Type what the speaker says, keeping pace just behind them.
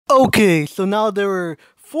Okay, so now there were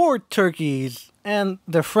four turkeys and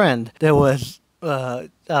their friend. There was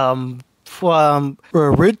from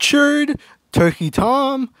Richard, Turkey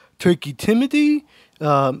Tom, Turkey Timothy,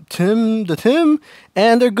 Tim,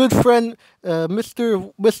 and their good friend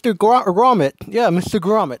Mr. Gromit. Yeah, Mr.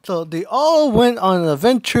 Gromit. So they all went on an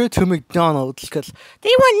adventure to McDonald's because they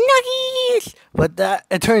want nuggies. But that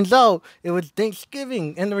it turns out it was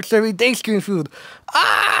Thanksgiving and they were serving Thanksgiving food.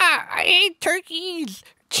 Ah, I hate turkeys.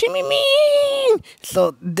 Jimmy mean.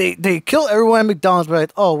 So they kill everyone at McDonald's,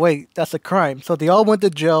 but oh wait, that's a crime. So they all went to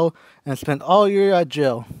jail and spent all year at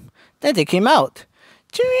jail. Then they came out.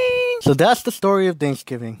 Jimmy. So that's the story of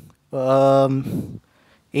Thanksgiving.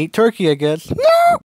 Ate turkey, I guess. No.